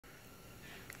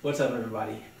What's up,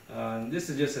 everybody? This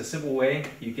is just a simple way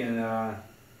you can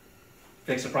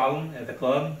fix a problem at the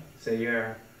club. Say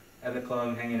you're at the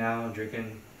club hanging out,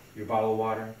 drinking your bottle of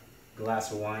water,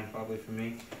 glass of wine, probably for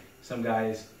me. Some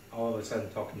guys all of a sudden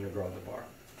talking to your girl at the bar,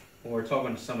 or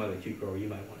talking to some other cute girl you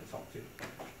might want to talk to.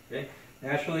 Okay?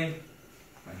 Naturally,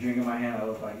 my drink in my hand, I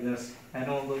look like this. I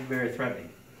don't look very threatening.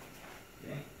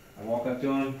 Okay? I walk up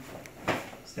to him,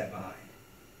 step behind.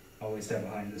 Always step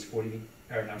behind this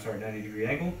 90-degree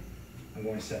angle. I'm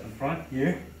going to step in front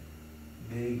here.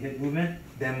 Big hip movement,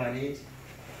 bend my knees.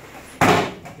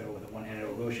 Go with a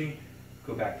one-handed goshi.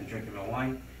 Go back to drinking my wine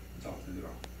and talk to the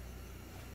girl.